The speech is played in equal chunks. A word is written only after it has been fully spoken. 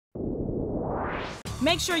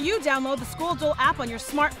Make sure you download the School Duel app on your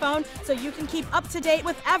smartphone so you can keep up to date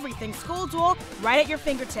with everything School Duel right at your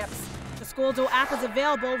fingertips. The School Duel app is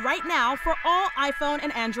available right now for all iPhone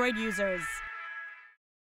and Android users.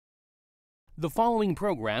 The following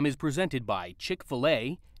program is presented by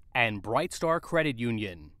Chick-fil-A and Bright Star Credit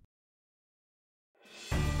Union.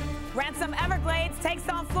 Ransom Everglades takes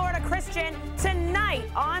on Florida Christian tonight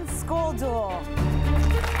on School Duel.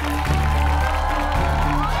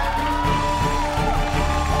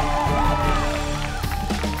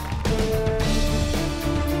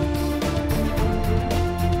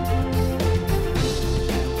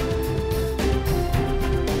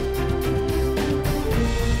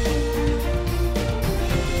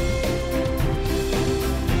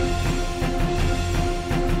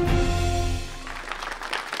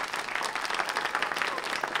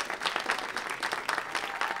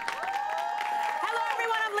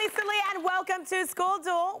 Welcome to School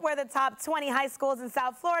Duel, where the top 20 high schools in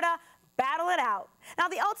South Florida battle it out. Now,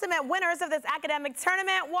 the ultimate winners of this academic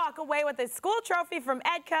tournament walk away with a school trophy from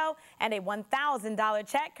EDCO and a $1,000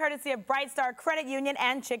 check courtesy of Bright Star Credit Union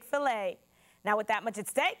and Chick-fil-A. Now, with that much at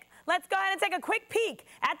stake, let's go ahead and take a quick peek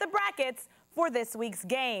at the brackets for this week's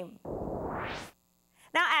game.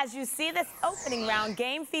 Now, as you see, this opening round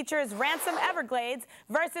game features Ransom Everglades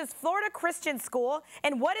versus Florida Christian School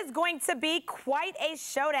in what is going to be quite a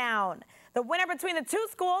showdown. The winner between the two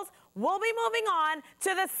schools will be moving on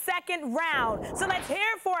to the second round. So let's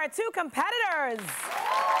hear for our two competitors.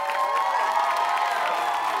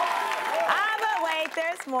 But wait,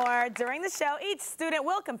 there's more. During the show, each student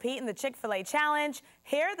will compete in the Chick-fil-A challenge.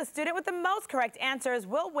 Here, the student with the most correct answers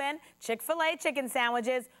will win Chick-fil-A chicken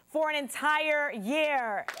sandwiches for an entire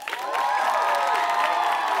year.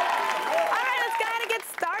 Get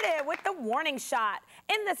started with the warning shot.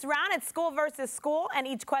 In this round, it's school versus school, and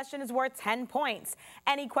each question is worth 10 points.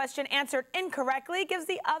 Any question answered incorrectly gives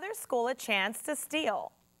the other school a chance to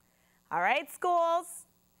steal. All right, schools,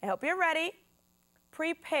 I hope you're ready.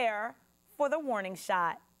 Prepare for the warning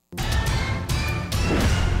shot.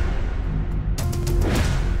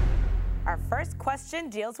 Our first question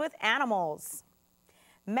deals with animals.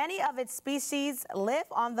 Many of its species live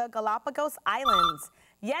on the Galapagos Islands.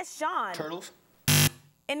 Yes, Sean. Turtles.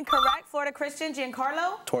 Incorrect. Florida Christian.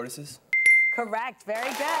 Giancarlo? Tortoises. Correct.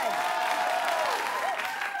 Very good.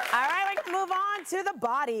 All right, let's move on to the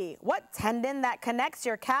body. What tendon that connects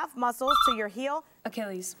your calf muscles to your heel?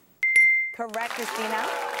 Achilles. Correct, Christina.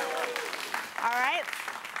 All right,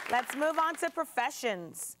 let's move on to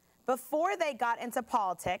professions. Before they got into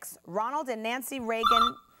politics, Ronald and Nancy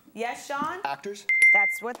Reagan, yes, Sean? Actors.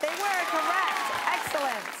 That's what they were. Correct.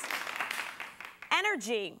 Excellent.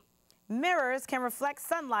 Energy. Mirrors can reflect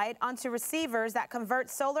sunlight onto receivers that convert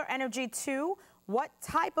solar energy to what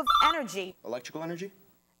type of energy? Electrical energy.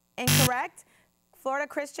 Incorrect. Florida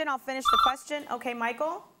Christian, I'll finish the question. Okay,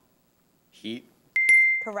 Michael? Heat.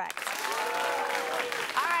 Correct.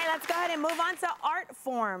 All right, let's go ahead and move on to art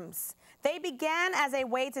forms. They began as a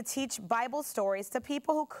way to teach Bible stories to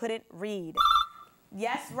people who couldn't read.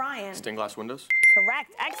 Yes, Ryan? Stained glass windows.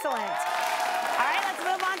 Correct. Excellent. All right, let's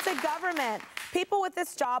move on to government. People with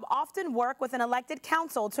this job often work with an elected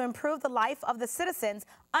council to improve the life of the citizens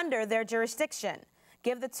under their jurisdiction.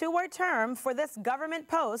 Give the two-word term for this government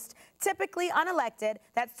post, typically unelected,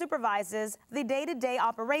 that supervises the day-to-day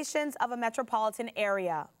operations of a metropolitan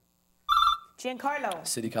area. Giancarlo.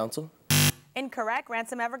 City council. Incorrect.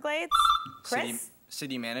 Ransom Everglades. Chris?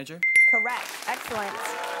 City manager. Correct. Excellent.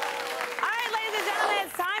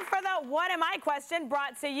 It's time for the What Am I question,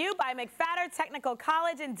 brought to you by McFadder Technical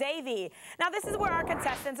College in Davie. Now, this is where our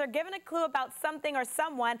contestants are given a clue about something or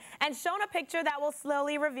someone and shown a picture that will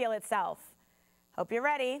slowly reveal itself. Hope you're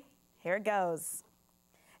ready. Here it goes.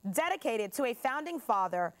 Dedicated to a founding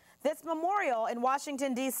father, this memorial in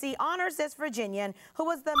Washington, D.C. honors this Virginian who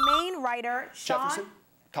was the main writer, Sean... Jefferson?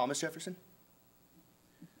 Thomas Jefferson?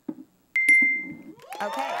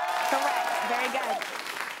 Okay, correct. Very good.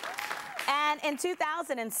 And in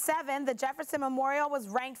 2007, the Jefferson Memorial was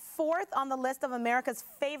ranked 4th on the list of America's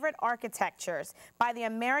favorite architectures by the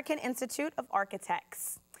American Institute of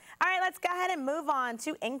Architects. All right, let's go ahead and move on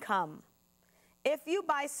to income. If you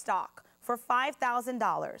buy stock for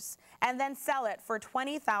 $5,000 and then sell it for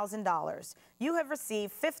 $20,000, you have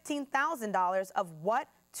received $15,000 of what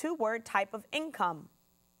two-word type of income?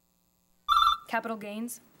 Capital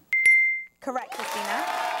gains. Correct, Christina.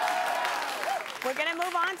 We're going to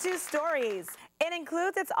move on to stories. It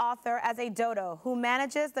includes its author as a dodo who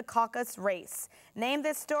manages the caucus race. Name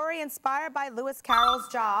this story inspired by Lewis Carroll's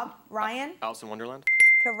job. Ryan? Alice in Wonderland.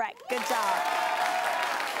 Correct. Good job.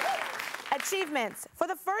 Achievements. For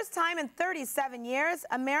the first time in 37 years,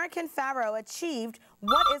 American Pharaoh achieved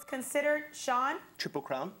what is considered, Sean? Triple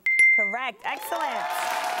Crown. Correct. Excellent.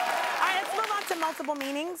 All right, let's move on to multiple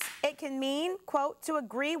meanings. It can mean, quote, to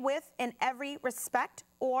agree with in every respect,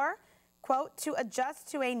 or, quote, to adjust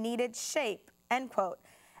to a needed shape, end quote.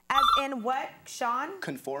 As in what, Sean?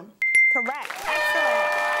 Conform. Correct. Excellent.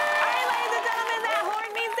 All right, ladies and gentlemen, that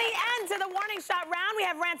horn means the end to the warning shot round. We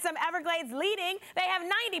have Ransom Everglades leading. They have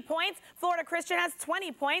 90 points. Florida Christian has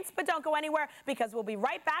 20 points. But don't go anywhere, because we'll be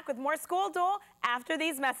right back with more School Duel after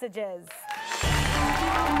these messages.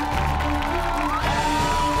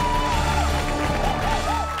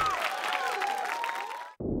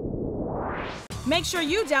 Make sure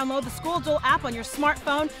you download the School Duel app on your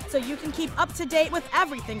smartphone so you can keep up to date with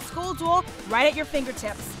everything School Duel right at your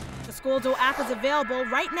fingertips. The School Duel app is available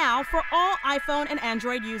right now for all iPhone and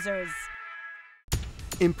Android users.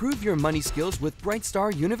 Improve your money skills with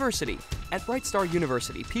Brightstar University. At Brightstar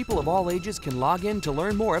University, people of all ages can log in to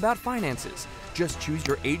learn more about finances. Just choose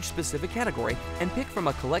your age-specific category and pick from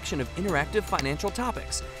a collection of interactive financial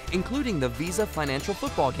topics, including the Visa Financial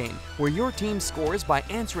Football Game, where your team scores by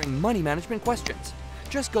answering money management questions.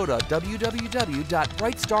 Just go to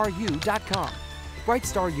www.brightstaru.com.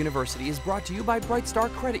 Brightstar University is brought to you by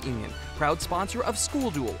Brightstar Credit Union, proud sponsor of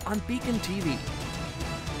School Duel on BECON-TV.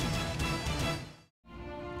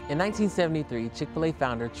 In 1973, Chick-fil-A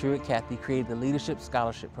founder Truett Cathy created the Leadership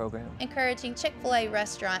Scholarship Program, encouraging Chick-fil-A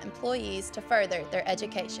restaurant employees to further their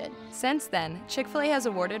education. Since then, Chick-fil-A has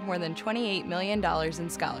awarded more than $28 million in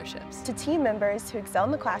scholarships to team members who excel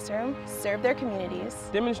in the classroom, serve their communities,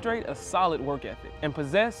 demonstrate a solid work ethic, and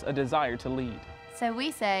possess a desire to lead. So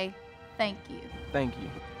we say, thank you. Thank you.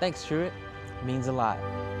 Thanks, Truett. It means a lot.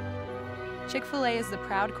 Chick-fil-A is the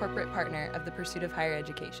proud corporate partner of the pursuit of higher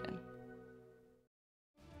education.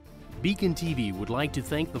 BECON-TV would like to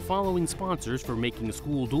thank the following sponsors for making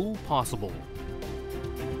School Duel possible.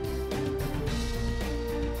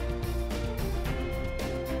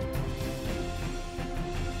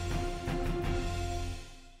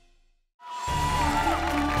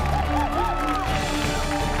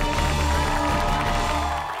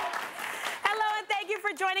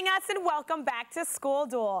 Joining us, and welcome back to School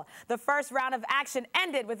Duel. The first round of action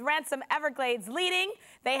ended with Ransom Everglades leading.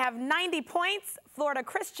 They have 90 points. Florida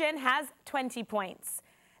Christian has 20 points.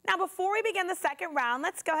 Now, before we begin the second round,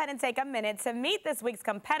 let's go ahead and take a minute to meet this week's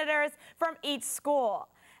competitors from each school.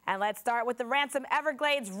 And let's start with the Ransom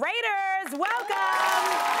Everglades Raiders. Welcome!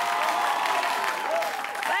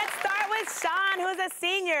 Let's start with Sean, who's a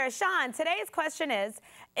senior. Sean, today's question is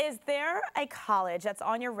there a college that's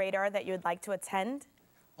on your radar that you would like to attend?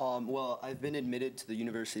 Well, I've been admitted to the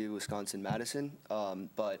University of Wisconsin-Madison,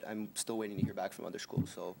 but I'm still waiting to hear back from other schools,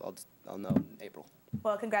 so I'll know in April.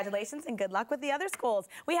 Well, congratulations and good luck with the other schools.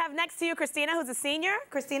 We have next to you Christina, who's a senior.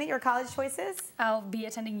 Christina, your college choices? I'll be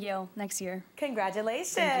attending Yale next year.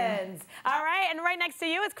 Congratulations. Thank you. All right, and right next to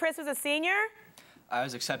you is Chris, who's a senior. I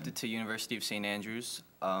was accepted to University of St. Andrews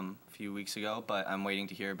a few weeks ago, but I'm waiting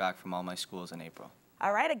to hear back from all my schools in April.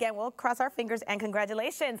 All right, again, we'll cross our fingers and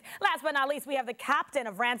congratulations. Last but not least, we have the captain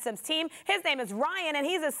of Ransom's team. His name is Ryan, and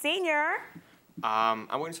he's a senior. I'm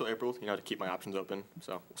waiting until April, to keep my options open,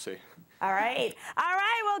 so we'll see. All right. All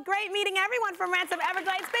right, well, great meeting everyone from Ransom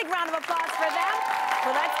Everglades. Big round of applause for them.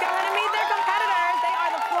 Well, let's go ahead and meet their competitors. They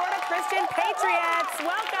are the Florida Christian Patriots.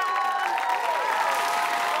 Welcome.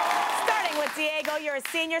 Starting with Diego, you're a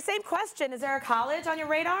senior. Same question. Is there a college on your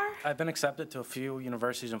radar? I've been accepted to a few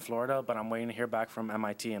universities in Florida, but I'm waiting to hear back from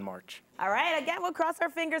MIT in March. All right, again, we'll cross our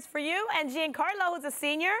fingers for you. And Giancarlo, who's a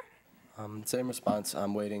senior. Same response.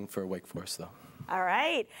 I'm waiting for Wake Forest, though. All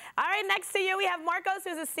right. All right, next to you, we have Marcos,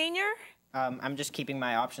 who's a senior. I'm just keeping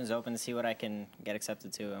my options open to see what I can get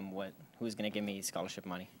accepted to and who's going to give me scholarship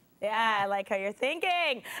money. Yeah, I like how you're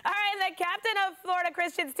thinking. All right, the captain of Florida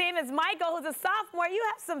Christian's team is Michael, who's a sophomore. You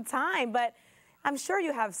have some time, but I'm sure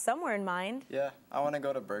you have somewhere in mind. Yeah, I want to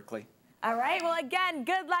go to Berkeley. All right, well, again,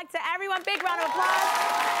 good luck to everyone. Big round of applause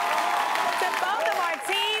to both of our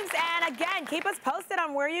teams. And again, keep us posted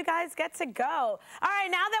on where you guys get to go. All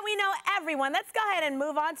right, now that we know everyone, let's go ahead and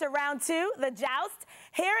move on to round two, the joust.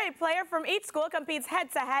 Here, a player from each school competes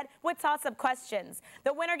head-to-head with toss-up questions.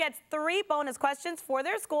 The winner gets 3 bonus questions for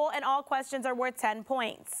their school, and all questions are worth 10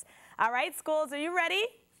 points. All right, schools, are you ready?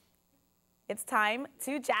 It's time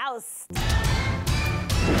to joust.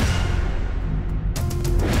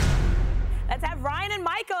 Let's have Ryan and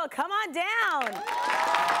Michael come on down.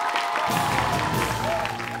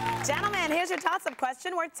 Gentlemen, here's your toss-up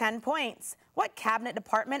question worth 10 points. What cabinet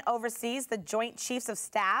department oversees the Joint Chiefs of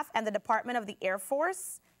Staff and the Department of the Air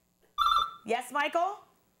Force? Yes, Michael?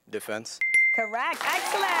 Defense. Correct.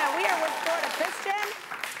 Excellent. We are with Florida Christian.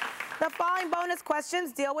 The following bonus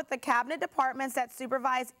questions deal with the cabinet departments that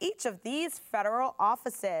supervise each of these federal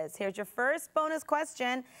offices. Here's your first bonus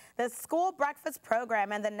question. The school breakfast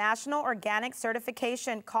program and the National Organic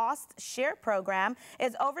Certification Cost Share Program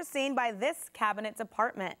is overseen by this cabinet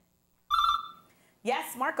department.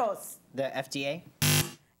 Yes, Marcos. The FDA.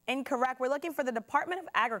 Incorrect. We're looking for the Department of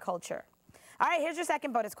Agriculture. All right, here's your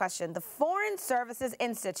second bonus question. The Foreign Services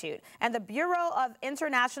Institute and the Bureau of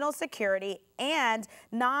International Security and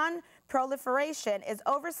Non-Proliferation is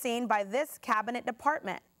overseen by this cabinet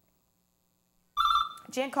department.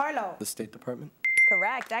 Giancarlo. The State Department.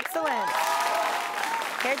 Correct. Excellent.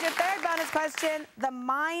 Here's your third bonus question. The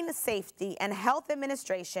Mine Safety and Health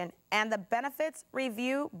Administration and the Benefits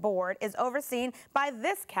Review Board is overseen by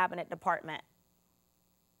this cabinet department.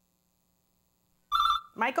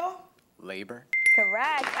 Michael? Labor.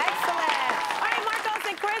 Correct. Excellent. All right, Marcos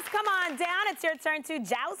and Chris, come on down. It's your turn to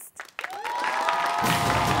joust.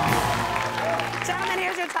 Gentlemen,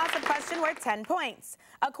 here's your toss-up question worth 10 points.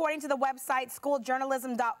 According to the website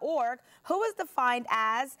schooljournalism.org, who is defined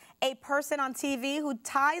as a person on TV who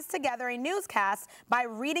ties together a newscast by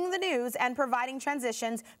reading the news and providing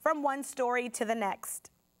transitions from one story to the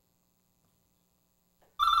next?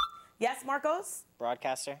 Yes, Marcos?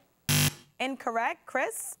 Broadcaster. Incorrect.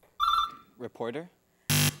 Chris? Reporter.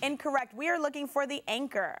 Incorrect. We are looking for the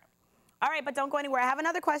anchor. All right, but don't go anywhere. I have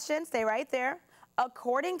another question. Stay right there.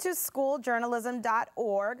 According to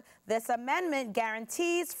schooljournalism.org, this amendment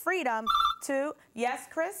guarantees freedom to, yes,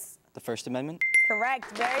 Chris? The First Amendment. Correct.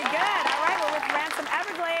 Very good. All right, we're with Ransom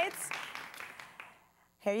Everglades.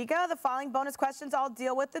 Here you go. The following bonus questions all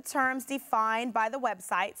deal with the terms defined by the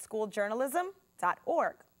website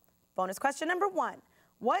schooljournalism.org. Bonus question number 1.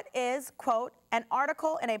 What is, quote, an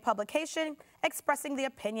article in a publication expressing the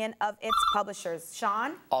opinion of its publishers?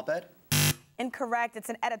 Sean? Op-ed. Incorrect. It's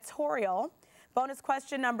an editorial. Bonus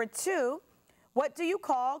question number 2. What do you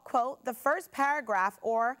call, quote, the first paragraph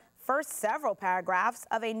or first several paragraphs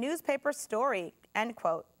of a newspaper story, end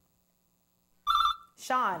quote?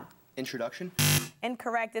 Sean? Introduction.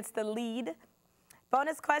 Incorrect. It's the lead.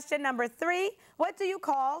 Bonus question number 3. What do you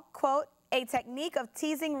call, quote, a technique of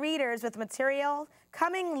teasing readers with material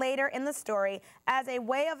coming later in the story as a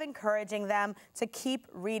way of encouraging them to keep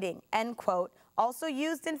reading, end quote, also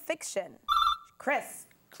used in fiction? Chris?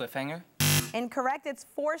 Cliffhanger. Incorrect. It's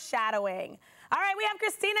foreshadowing. All right, we have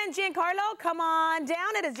Christina and Giancarlo. Come on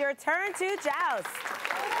down. It is your turn to joust.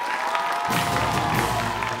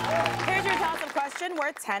 Here's your toss-up question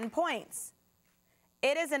worth 10 points.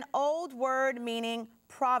 It is an old word meaning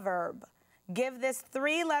proverb. Give this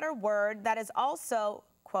 3-letter word that is also,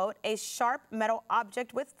 quote, a sharp metal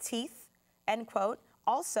object with teeth, end quote.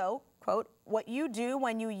 Also, quote, what you do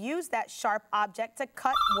when you use that sharp object to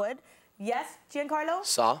cut wood. Yes, Giancarlo?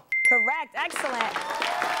 Saw. Correct. Excellent.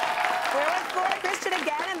 We're with Florida Christian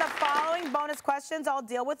again, and the following bonus questions all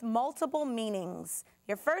deal with multiple meanings.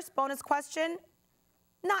 Your first bonus question,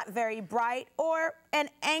 not very bright or an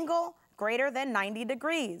angle greater than 90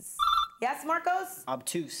 degrees. Yes, Marcos?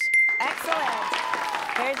 Obtuse. Excellent.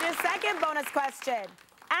 Here's your second bonus question.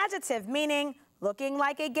 Adjective, meaning looking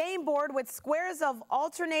like a game board with squares of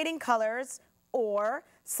alternating colors, or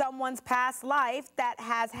someone's past life that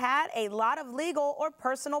has had a lot of legal or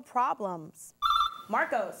personal problems.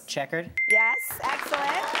 Marcos? Checkered. Yes,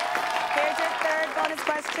 excellent. Here's your third bonus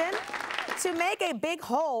question. To make a big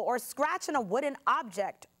hole or scratch in a wooden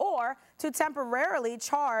object, or to temporarily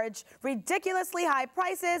charge ridiculously high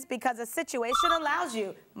prices because a situation allows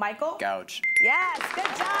you. Michael? Gouge. Yes, good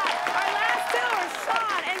job. Our last two are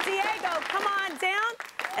Sean and Diego. Come on down.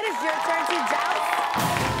 It is your turn to joust.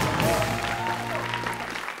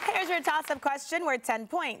 Here's your toss-up question worth 10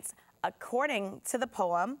 points. According to the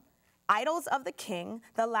poem, Idols of the King,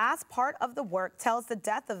 the last part of the work tells the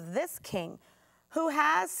death of this king, who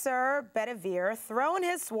has Sir Bedivere thrown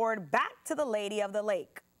his sword back to the Lady of the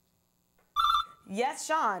Lake. Yes,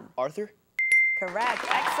 Sean? Arthur. Correct.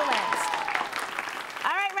 Excellent.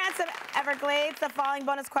 All right, Ransom Everglades, the following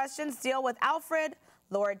bonus questions deal with Alfred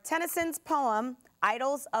Lord Tennyson's poem,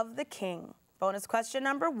 Idols of the King. Bonus question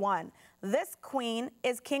number 1. This queen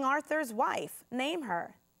is King Arthur's wife. Name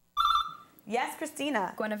her. Yes,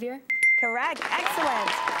 Christina? Guinevere. Correct. Excellent.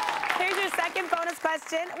 Here's your second bonus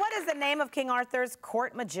question. What is the name of King Arthur's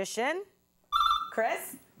court magician?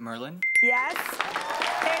 Chris? Merlin. Yes.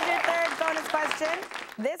 Here's your third bonus question.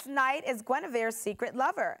 This knight is Guinevere's secret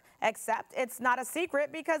lover, except it's not a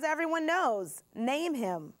secret because everyone knows. Name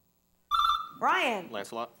him. Ryan?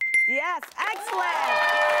 Lancelot. Yes, excellent.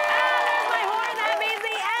 There's my horn. That means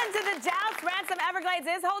the end to the joust Ransom Everglades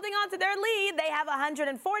is holding on to their lead. They have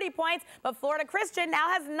 140 points, but Florida Christian now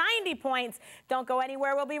has 90 points. Don't go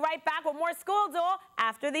anywhere. We'll be right back with more School Duel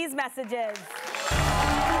after these messages.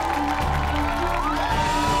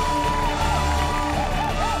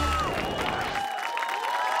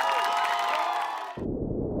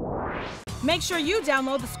 Make sure you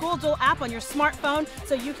download the School Duel app on your smartphone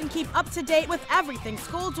so you can keep up to date with everything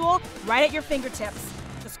School Duel right at your fingertips.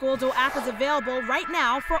 The School Duel app is available right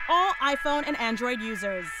now for all iPhone and Android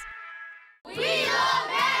users. We love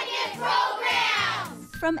magnet programs!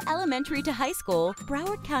 From elementary to high school,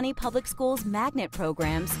 Broward County Public Schools magnet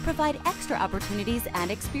programs provide extra opportunities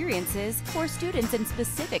and experiences for students in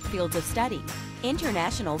specific fields of study.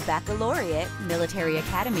 International Baccalaureate, Military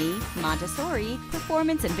Academy, Montessori,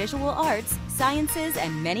 Performance and Visual Arts, Sciences,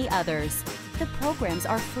 and many others. The programs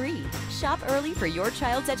are free. Shop early for your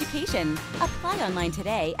child's education. Apply online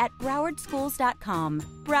today at browardschools.com.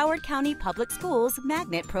 Broward County Public Schools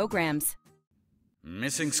magnet programs.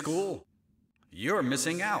 Missing school? You're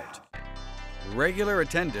missing out. Regular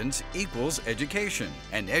attendance equals education,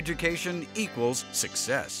 and education equals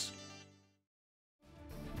success.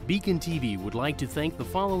 BECON-TV would like to thank the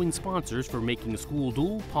following sponsors for making School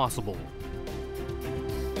Duel possible.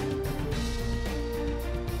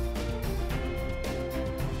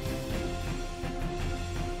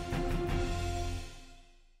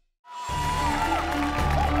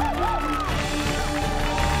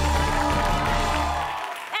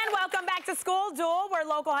 School Duel, where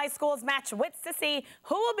local high schools match wits to see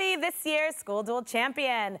who will be this year's School Duel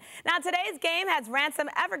champion. Now, today's game has Ransom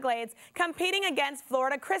Everglades competing against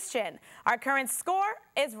Florida Christian. Our current score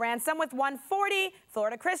is Ransom with 140.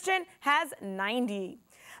 Florida Christian has 90.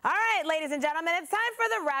 All right, ladies and gentlemen, it's time for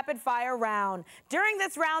the rapid fire round. During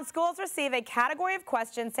this round, schools receive a category of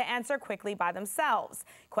questions to answer quickly by themselves.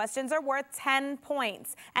 Questions are worth 10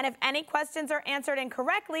 points, and if any questions are answered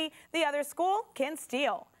incorrectly, the other school can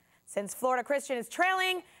steal. Since Florida Christian is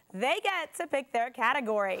trailing, they get to pick their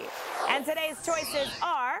category. And today's choices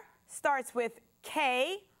are starts with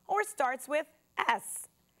K or starts with S.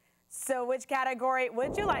 So which category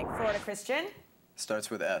would you like, Florida Christian? Starts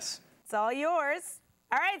with S. It's all yours.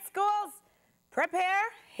 All right, schools, prepare.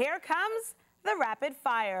 Here comes the rapid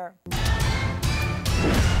fire.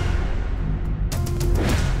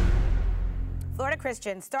 Florida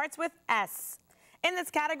Christian starts with S. In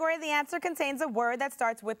this category, the answer contains a word that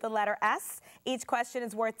starts with the letter S. Each question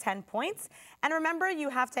is worth 10 points. And remember, you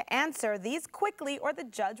have to answer these quickly or the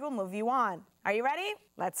judge will move you on. Are you ready?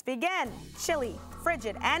 Let's begin. Chilly,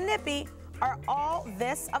 frigid, and nippy are all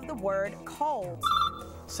this of the word cold.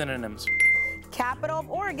 Synonyms. Capital of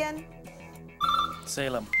Oregon.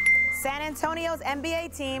 Salem. San Antonio's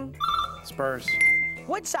NBA team. Spurs.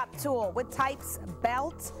 Woodshop tool with types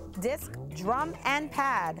belt, disc, drum, and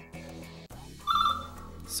pad.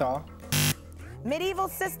 Saw. Medieval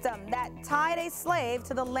system that tied a slave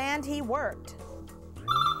to the land he worked.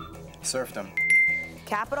 Serfdom.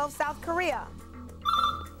 Capital of South Korea.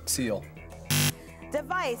 Seal.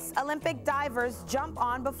 Device Olympic divers jump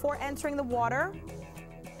on before entering the water.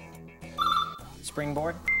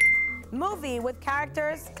 Springboard. Movie with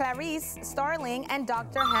characters Clarice Starling and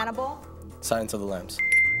Dr. Hannibal. Silence of the Lambs.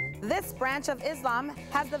 This branch of Islam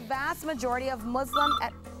has the vast majority of Muslim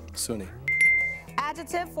Sunni.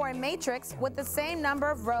 Adjective for a matrix with the same number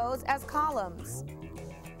of rows as columns.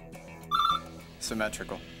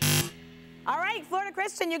 Symmetrical. All right, Florida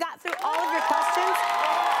Christian, you got through all of your questions.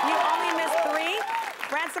 You only missed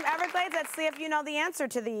 3. Ransom Everglades, let's see if you know the answer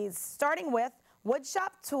to these. Starting with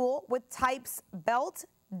woodshop tool with types belt,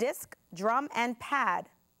 disc, drum, and pad.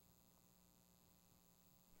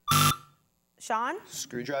 Sean?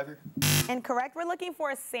 Screwdriver. Incorrect. We're looking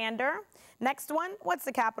for a sander. Next one, what's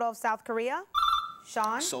the capital of South Korea?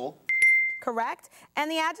 Sean? Seoul. Correct. And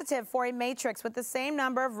the adjective for a matrix with the same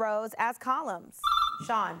number of rows as columns?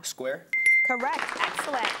 Sean? Square. Correct.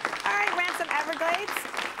 Excellent. All right, Ransom Everglades.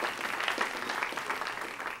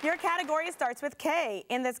 Your category starts with K.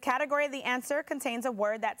 In this category, the answer contains a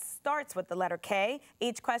word that starts with the letter K.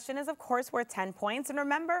 Each question is, of course, worth 10 points. And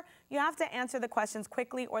remember, you have to answer the questions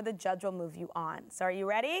quickly or the judge will move you on. So are you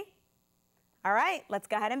ready? All right, let's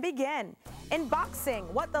go ahead and begin. In boxing,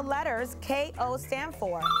 what the letters KO stand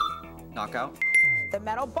for? Knockout. The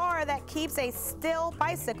metal bar that keeps a still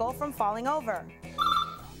bicycle from falling over.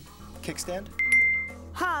 Kickstand.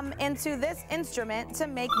 Hum into this instrument to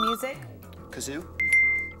make music. Kazoo.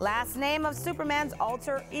 Last name of Superman's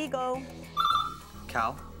alter ego.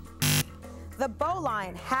 Cal. The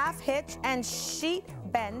bowline, half hitch and sheet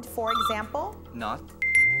bend, for example. Knot.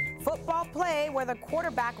 Football play where the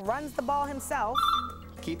quarterback runs the ball himself.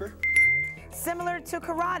 Keeper. Similar to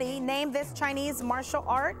karate, name this Chinese martial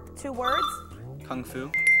art. 2 words. Kung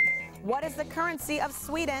Fu. What is the currency of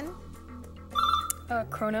Sweden?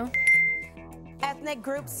 Chrono. Ethnic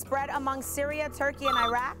groups spread among Syria, Turkey, and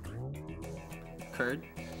Iraq. Kurd.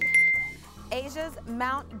 Asia's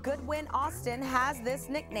Mount Goodwin Austin has this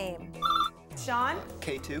nickname. Sean?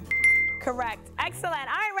 K2. Correct. Excellent. All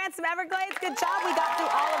right, Ransom Everglades, good job. We got through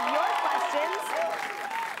all of your questions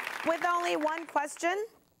with only one question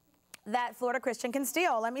that Florida Christian can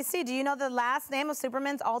steal. Let me see. Do you know the last name of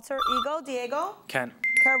Superman's alter ego, Diego? Ken.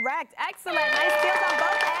 Correct. Excellent. Nice steals on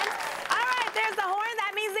both ends. All right, there's the horn.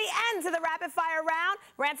 That means the end to the rapid fire round.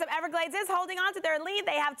 Ransom Everglades is holding on to their lead.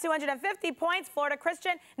 They have 250 points. Florida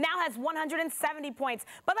Christian now has 170 points.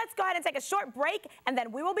 But let's go ahead and take a short break, and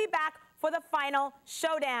then we will be back for the final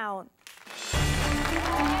showdown.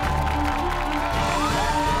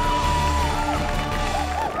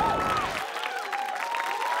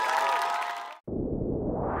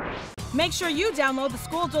 Make sure you download the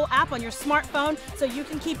School Duel app on your smartphone so you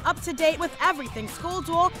can keep up to date with everything School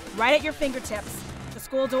Duel right at your fingertips. The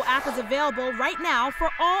School Duel app is available right now for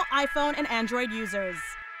all iPhone and Android users.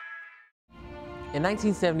 In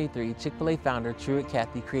 1973, Chick-fil-A founder Truett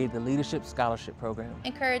Cathy created the Leadership Scholarship Program,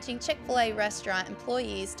 encouraging Chick-fil-A restaurant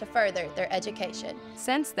employees to further their education.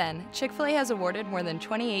 Since then, Chick-fil-A has awarded more than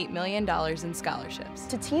 $28 million in scholarships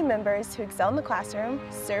to team members who excel in the classroom,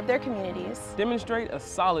 serve their communities, demonstrate a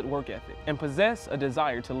solid work ethic, and possess a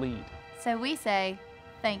desire to lead. So we say,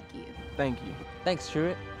 thank you. Thank you. Thanks,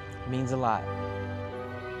 Truett. It means a lot.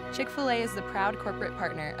 Chick-fil-A is the proud corporate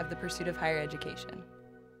partner of the pursuit of higher education.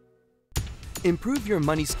 Improve your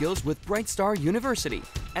money skills with Bright Star University.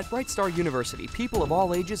 At Bright Star University, people of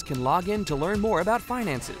all ages can log in to learn more about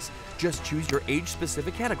finances. Just choose your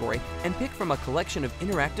age-specific category and pick from a collection of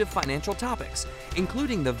interactive financial topics,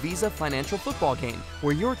 including the Visa Financial Football Game,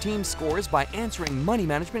 where your team scores by answering money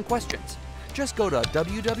management questions. Just go to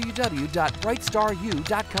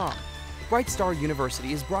www.brightstaru.com. Bright Star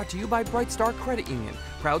University is brought to you by Bright Star Credit Union,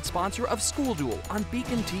 proud sponsor of School Duel on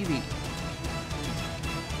BECON-TV.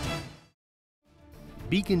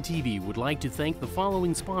 BECON-TV would like to thank the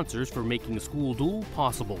following sponsors for making School Duel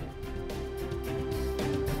possible.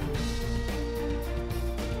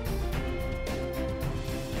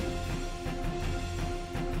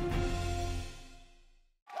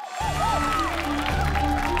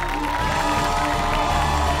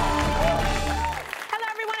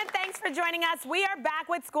 Joining us, we are back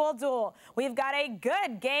with School Duel. We've got a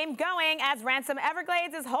good game going as Ransom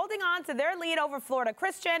Everglades is holding on to their lead over Florida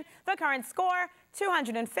Christian. The current score,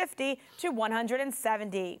 250 to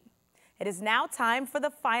 170. It is now time for the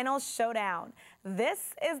final showdown.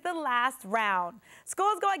 This is the last round.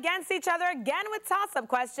 Schools go against each other again with toss-up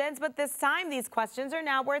questions, but this time these questions are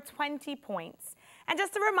now worth 20 points. And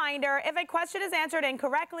just a reminder, if a question is answered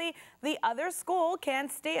incorrectly, the other school can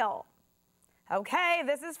steal. Okay,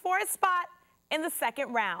 this is for a spot in the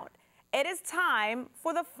second round. It is time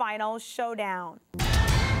for the final showdown.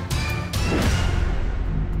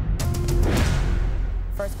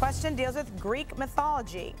 First question deals with Greek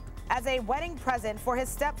mythology. As a wedding present for his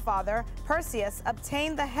stepfather, Perseus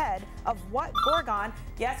obtained the head of what gorgon?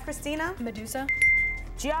 Yes, Christina? Medusa.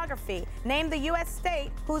 Geography. Name the U.S.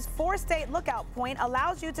 state whose 4-state lookout point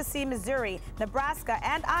allows you to see Missouri, Nebraska,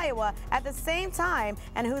 and Iowa at the same time,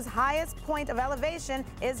 and whose highest point of elevation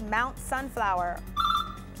is Mount Sunflower.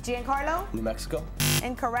 Giancarlo? New Mexico.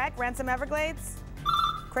 Incorrect. Ransom Everglades?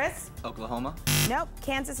 Chris? Oklahoma. Nope.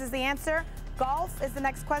 Kansas is the answer. Golf is the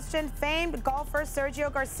next question. Famed golfer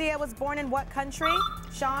Sergio Garcia was born in what country?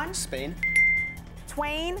 Sean? Spain.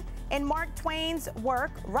 Twain. In Mark Twain's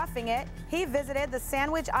work, Roughing It, he visited the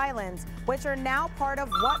Sandwich Islands, which are now part of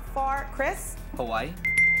what far, Chris? Hawaii.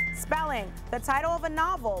 Spelling. The title of a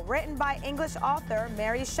novel written by English author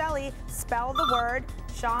Mary Shelley. Spell the word.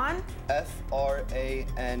 Sean?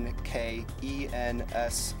 Frankenstein.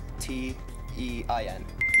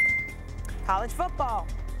 College football.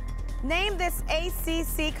 Name this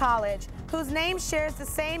ACC college whose name shares the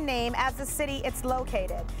same name as the city it's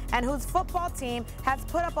located, and whose football team has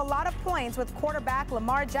put up a lot of points with quarterback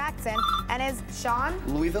Lamar Jackson and is Sean?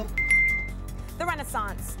 Louisville. The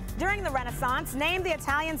Renaissance. During the Renaissance, name the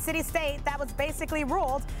Italian city-state that was basically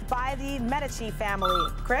ruled by the Medici family.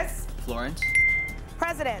 Chris? Florence.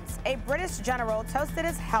 Presidents. A British general toasted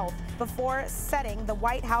his health before setting the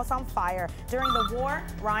White House on fire during the war.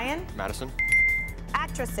 Ryan? Madison.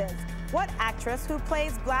 Actresses. What actress who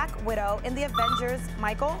plays Black Widow in The Avengers?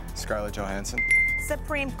 Michael? Scarlett Johansson.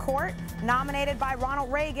 Supreme Court. Nominated by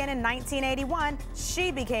Ronald Reagan in 1981,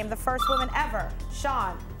 she became the first woman ever.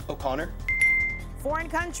 Sean? O'Connor. Foreign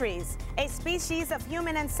countries. A species of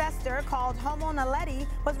human ancestor called Homo naledi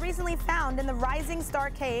was recently found in the Rising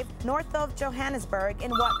Star Cave north of Johannesburg.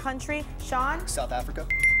 In what country? Sean? South Africa.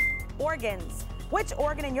 Organs. Which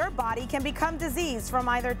organ in your body can become diseased from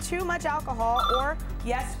either too much alcohol or,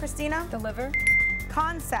 yes, Christina? The liver.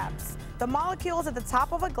 Concepts. The molecules at the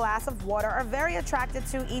top of a glass of water are very attracted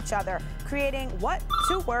to each other, creating what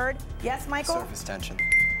two-word? Yes, Michael? Surface tension.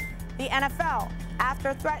 The NFL.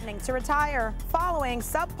 After threatening to retire following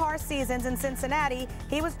subpar seasons in Cincinnati,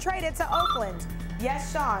 he was traded to Oakland.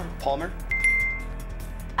 Yes, Sean? Palmer.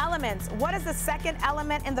 Elements. What is the second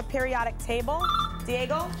element in the periodic table?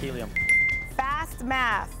 Diego? Helium. Fast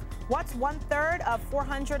math. What's 1/3 of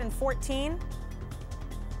 414?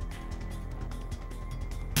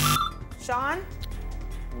 Sean?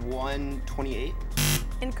 128.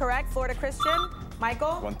 Incorrect. Florida Christian?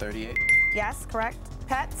 Michael? 138. Yes, correct.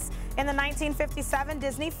 Pets. In the 1957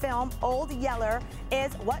 Disney film Old Yeller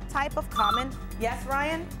is what type of common? Yes,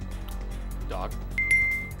 Ryan? Dog.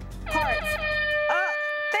 Parts.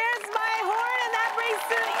 There's my horn, and that brings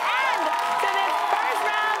to the end to this first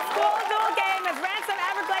round school duel game as Ransom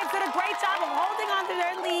Everglades did a great job of holding on to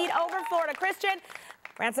their lead over Florida Christian.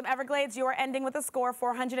 Ransom Everglades, you are ending with a score of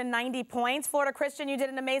 490 points. Florida Christian, you did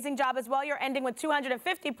an amazing job as well. You're ending with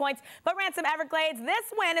 250 points. But Ransom Everglades, this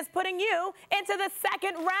win is putting you into the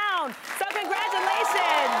second round. So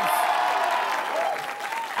congratulations.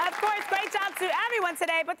 Of course, great job to everyone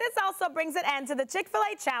today. But this also brings an end to the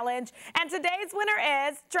Chick-fil-A Challenge. And today's winner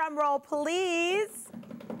is, drum roll please,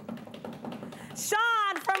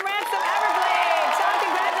 Sean from Ransom Everglades. Sean,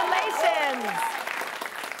 congratulations.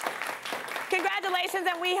 Congratulations,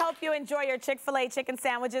 and we hope you enjoy your Chick-fil-A chicken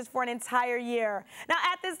sandwiches for an entire year. Now,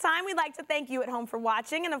 at this time, we'd like to thank you at home for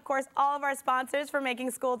watching, and of course, all of our sponsors for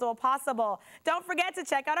making School Duel possible. Don't forget to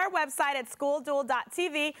check out our website at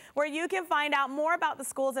schoolduel.tv, where you can find out more about the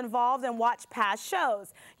schools involved and watch past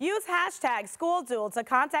shows. Use hashtag SchoolDuel to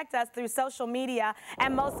contact us through social media,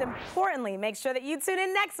 and most importantly, make sure that you tune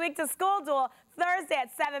in next week to School Duel Thursday at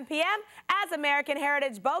 7 p.m. as American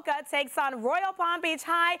Heritage Boca takes on Royal Palm Beach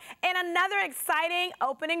High in another exciting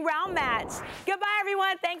opening round match. Goodbye,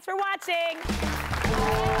 everyone. Thanks for watching.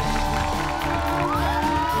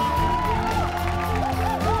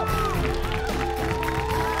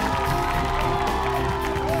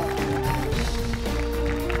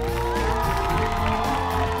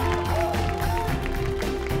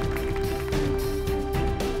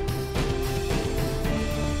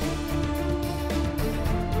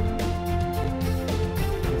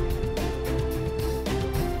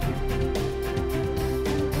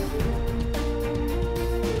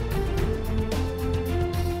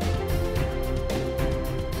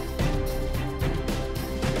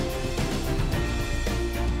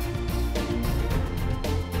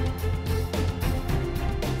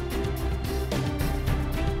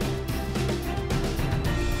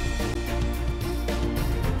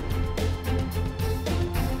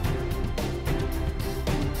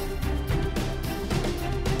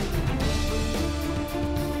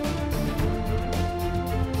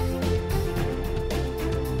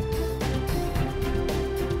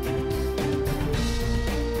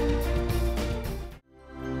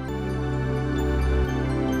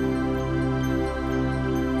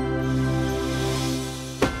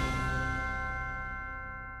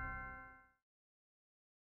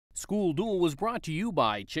 School Duel was brought to you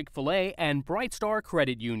by Chick-fil-A and Bright Star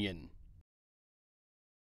Credit Union.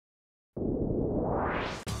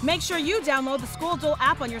 Make sure you download the School Duel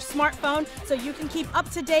app on your smartphone so you can keep up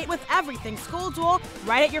to date with everything School Duel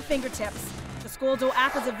right at your fingertips. The School Duel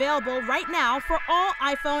app is available right now for all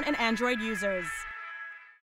iPhone and Android users.